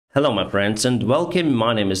Hello my friends and welcome,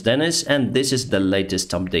 my name is Dennis and this is the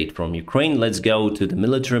latest update from Ukraine. Let's go to the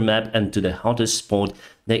military map and to the hottest spot,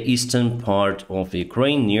 the eastern part of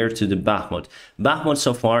Ukraine near to the Bakhmut. Bakhmut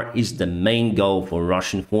so far is the main goal for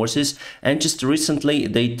Russian forces, and just recently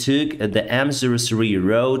they took the M03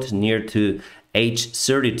 road near to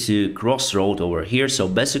H32 crossroad over here. So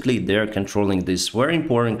basically they're controlling this very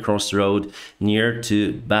important crossroad near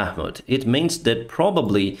to Bakhmut. It means that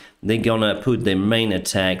probably they're gonna put the main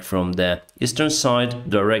attack from the eastern side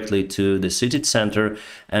directly to the city center,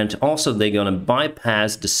 and also they're gonna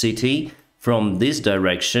bypass the city from this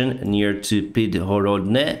direction near to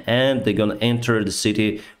Pidhorodne, and they're gonna enter the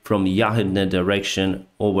city from Yahidne direction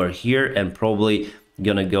over here and probably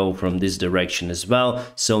gonna go from this direction as well.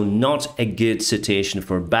 So not a good situation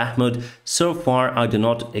for Bakhmut. So far I do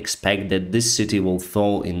not expect that this city will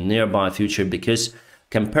fall in nearby future, because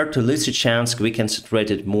compared to Lysychansk we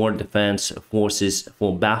concentrated more defense forces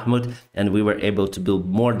for Bakhmut and we were able to build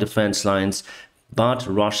more defense lines. But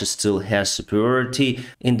Russia still has superiority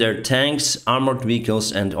in their tanks, armored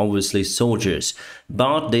vehicles and obviously soldiers.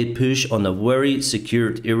 But they push on a very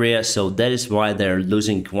secured area, so that is why they're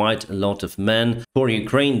losing quite a lot of men. For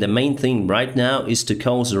Ukraine, the main thing right now is to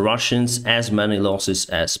cause the Russians as many losses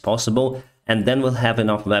as possible, and then we'll have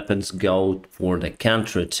enough weapons go for the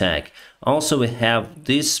counterattack. Also, we have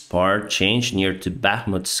this part change near to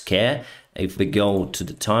Bakhmutske. If we go to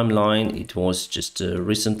the timeline, it was just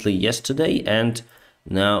recently yesterday and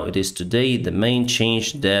now it is today. The main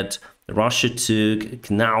change that Russia took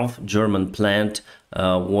Knauf German plant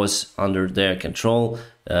was under their control.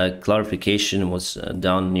 Clarification was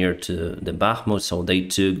done near to the Bakhmut, so they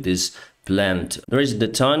took this plant. There is the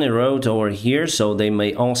tiny road over here, so they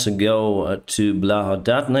may also go to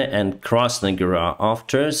Blagodatne and Krasnaya Gora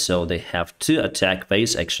after. So they have two attack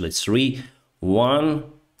bases, actually three. 1,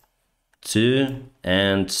 2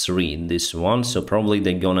 and 3 in this one. So probably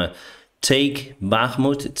they're gonna take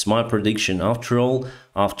Bakhmut. It's my prediction after all,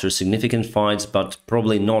 after significant fights, but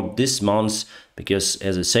probably not this month, because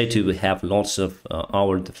as I say to you, we have lots of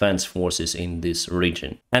our defense forces in this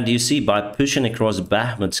region. And you see, by pushing across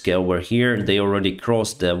Bakhmutske over here, they already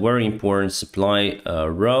crossed the very important supply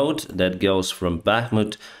road that goes from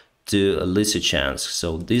Bakhmut to Lysychansk.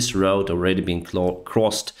 So this road already been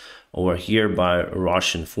crossed over here by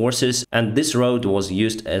Russian forces, and this road was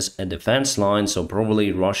used as a defense line, so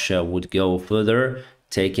probably Russia would go further,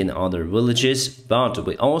 taking other villages. But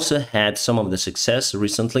we also had some of the success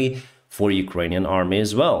recently for Ukrainian army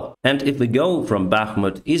as well. And if we go from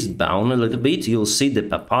Bakhmut eastbound a little bit, you'll see the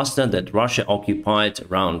Popasna that Russia occupied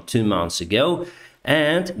around 2 months ago.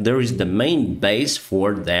 And there is the main base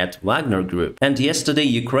for that Wagner Group. And yesterday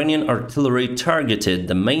Ukrainian artillery targeted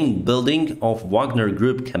the main building of Wagner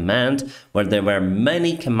Group command, where there were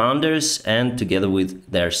many commanders, and together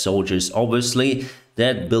with their soldiers obviously,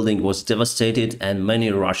 that building was devastated and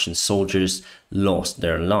many Russian soldiers lost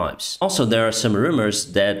their lives. Also, there are some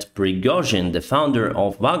rumors that Prigozhin, the founder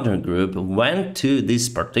of Wagner Group, went to this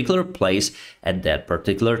particular place at that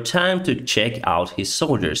particular time to check out his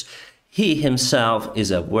soldiers. He himself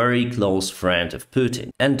is a very close friend of Putin.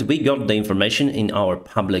 And we got the information in our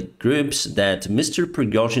public groups that Mr.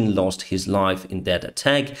 Prigozhin lost his life in that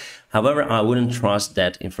attack. However, I wouldn't trust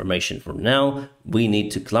that information for now. We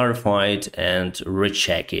need to clarify it and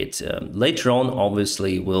recheck it. Later on,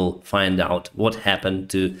 obviously, we'll find out what happened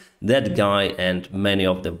to that guy and many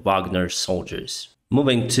of the Wagner soldiers.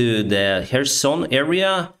 Moving to the Kherson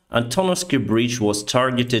area, Antonovsky Bridge was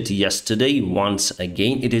targeted yesterday once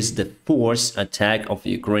again. It is the fourth attack of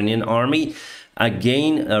the Ukrainian army.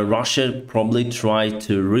 Again, Russia probably tried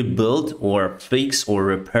to rebuild or fix or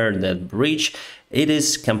repair that bridge. It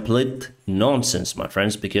is complete nonsense, my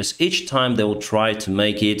friends, because each time they will try to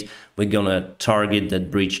make it, we're gonna target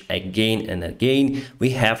that bridge again and again. We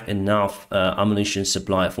have enough ammunition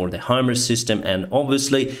supply for the HIMARS system, and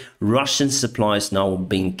obviously Russian supplies now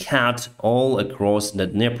being cut all across the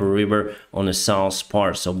Dnieper River on the south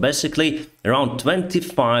part. So basically around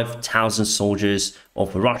 25,000 soldiers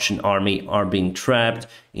of Russian army are being trapped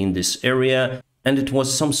in this area. And it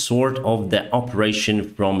was some sort of the operation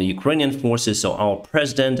from Ukrainian forces. So our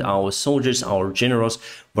president, our soldiers, our generals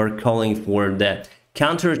were calling for the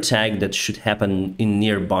counterattack that should happen in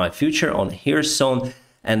nearby future on Kherson.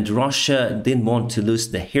 And Russia didn't want to lose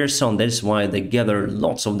the Kherson. That's why they gathered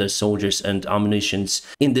lots of their soldiers and ammunitions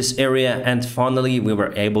in this area. And finally, we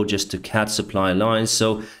were able just to cut supply lines.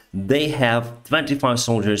 So they have 25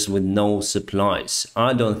 soldiers with no supplies.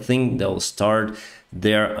 I don't think they'll start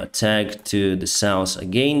their attack to the south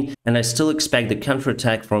again, and I still expect the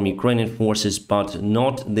counterattack from Ukrainian forces, but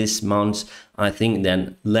not this month. I think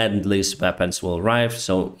then Lend-Lease weapons will arrive,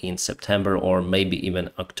 so in September or maybe even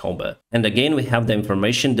October. And again, we have the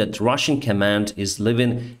information that Russian command is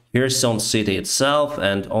leaving Kherson city itself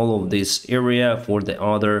and all of this area for the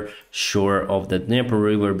other shore of the Dnieper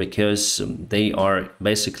River, because they are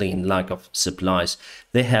basically in lack of supplies.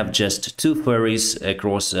 They have just 2 ferries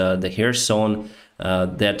across the Kherson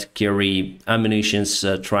that carry ammunition,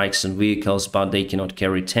 trucks and vehicles, but they cannot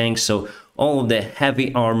carry tanks. So all of the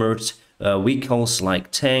heavy armored vehicles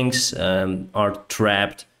like tanks are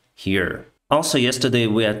trapped here. Also yesterday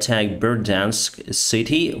we attacked Berdansk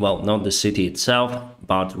city, well, not the city itself,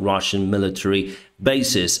 but Russian military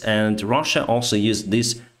bases, and Russia also used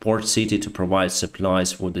this port city to provide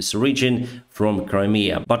supplies for this region from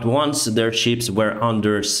Crimea. But once their ships were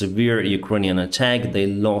under severe Ukrainian attack, they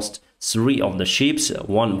lost 3 of the ships.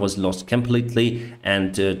 1 was lost completely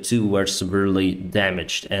and 2 were severely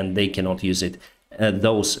damaged, and they cannot use it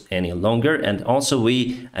those any longer. And also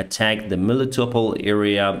we attacked the Melitopol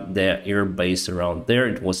area, the air base around there.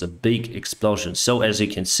 It was a big explosion. So as you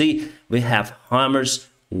can see, we have HIMARS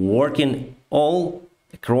working all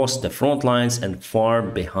across the front lines and far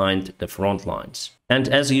behind the front lines. And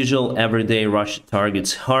as usual, every day Russia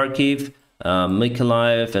targets Kharkiv,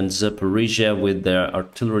 Mykolaiv and Zaporizhia with their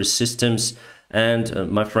artillery systems.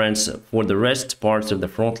 And my friends, for the rest parts of the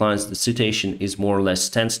front lines, the situation is more or less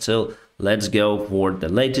standstill. Let's go for the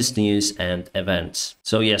latest news and events.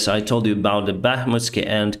 So yes, I told you about the Bakhmutsky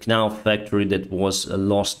and Knau factory that was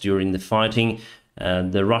lost during the fighting.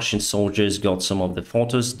 The Russian soldiers got some of the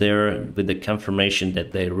photos there with the confirmation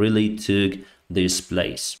that they really took this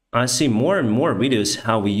place. I see more and more videos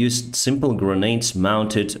how we used simple grenades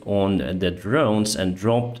mounted on the drones and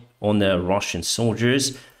dropped on the Russian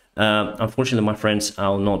soldiers. Unfortunately, my friends,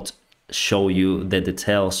 I'll not show you the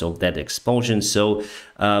details of that explosion. So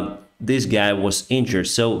this guy was injured.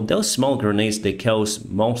 So those small grenades, they cause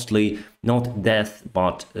mostly not death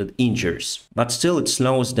but injuries. But still it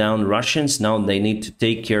slows down Russians. Now they need to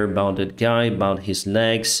take care about that guy, about his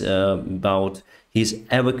legs, about his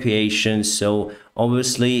evacuation. So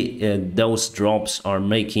obviously those drops are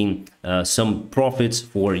making some profits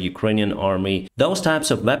for Ukrainian army. Those types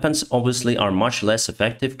of weapons obviously are much less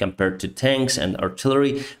effective compared to tanks and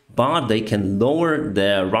artillery, but they can lower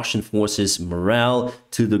the Russian forces' morale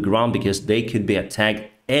to the ground because they could be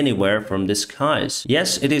attacked anywhere from the skies.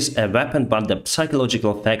 Yes, it is a weapon, but the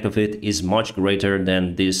psychological effect of it is much greater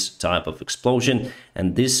than this type of explosion.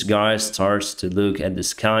 And this guy starts to look at the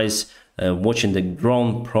skies, watching the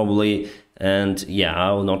drone probably. And yeah,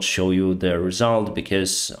 I will not show you the result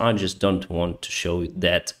because I just don't want to show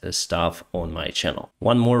that stuff on my channel.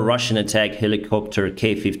 One more Russian attack helicopter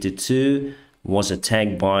K-52 was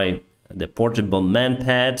attacked by the portable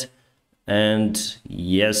manpad, and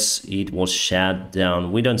yes, it was shot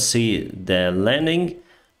down. We don't see the landing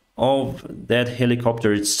of that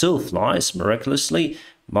helicopter. It still flies miraculously,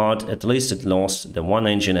 but at least it lost the one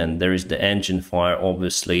engine, and there is the engine fire.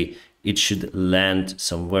 Obviously it should land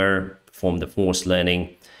somewhere from the forced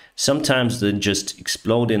landing. Sometimes they just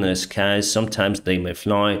explode in the skies, sometimes they may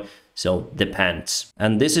fly, so depends.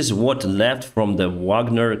 And this is what left from the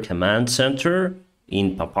Wagner command center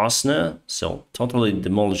in Popasna, so totally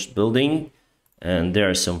demolished building, and there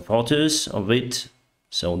are some photos of it.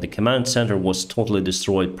 So the command center was totally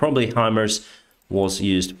destroyed. Probably HIMARS was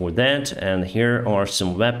used for that, and here are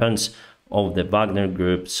some weapons of the Wagner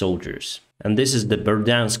Group soldiers. And this is the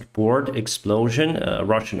Berdansk port explosion,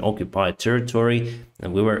 Russian occupied territory,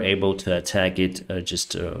 and we were able to attack it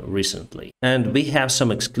just recently. And we have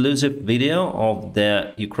some exclusive video of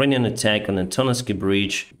the Ukrainian attack on the Antonovsky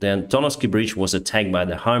Bridge. The Antonovsky Bridge was attacked by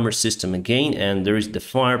the HIMARS system again, and there is the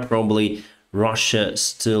fire. Probably Russia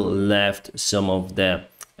still left some of the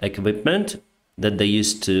equipment that they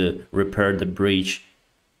used to repair the bridge.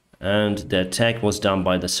 And the attack was done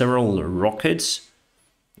by the several rockets.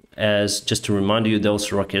 As just to remind you,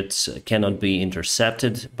 those rockets cannot be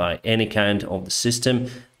intercepted by any kind of the system.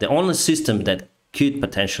 The only system that could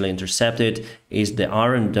potentially intercept it is the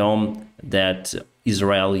Iron Dome that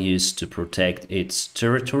Israel used to protect its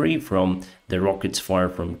territory from the rockets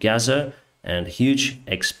fired from Gaza. And huge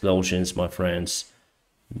explosions, my friends.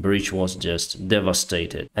 Bridge was just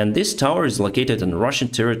devastated. And this tower is located on Russian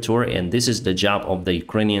territory, and this is the job of the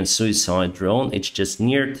Ukrainian suicide drone. It's just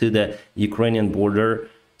near to the Ukrainian border.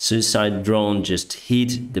 Suicide drone just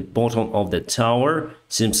hit the bottom of the tower.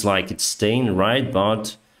 Seems like it's staying right,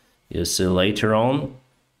 but you'll see later on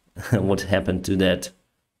what happened to that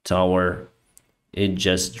tower. It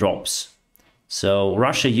just drops. So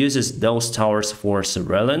Russia uses those towers for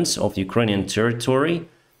surveillance of Ukrainian territory,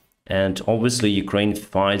 and obviously Ukraine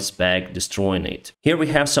fights back, destroying it. Here we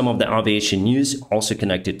have some of the aviation news also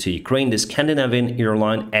connected to Ukraine. The Scandinavian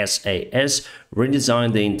airline SAS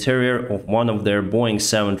redesigned the interior of one of their Boeing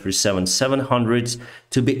 737-700s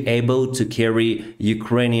to be able to carry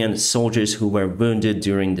Ukrainian soldiers who were wounded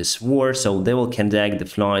during this war. So they will conduct the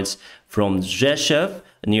flights from Rzeszów,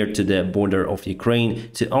 near to the border of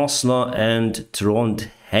Ukraine, to Oslo and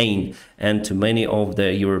Trondheim, and to many of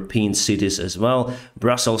the European cities as well,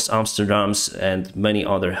 Brussels, Amsterdam, and many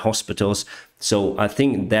other hospitals. So I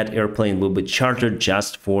think that airplane will be chartered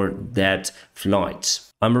just for that flight.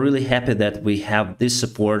 I'm really happy that we have this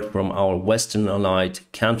support from our Western allied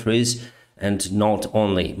countries, and not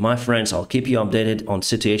only. My friends, I'll keep you updated on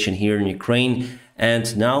situation here in Ukraine.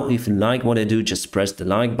 And now, if you like what I do, just press the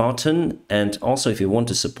like button. And also, if you want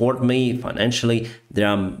to support me financially, there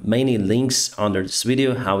are many links under this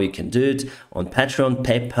video how you can do it on Patreon,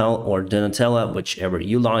 PayPal, or Donatella, whichever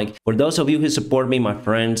you like. For those of you who support me, my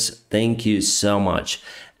friends, thank you so much.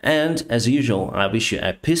 And as usual, I wish you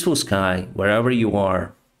a peaceful sky wherever you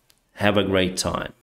are. Have a great time.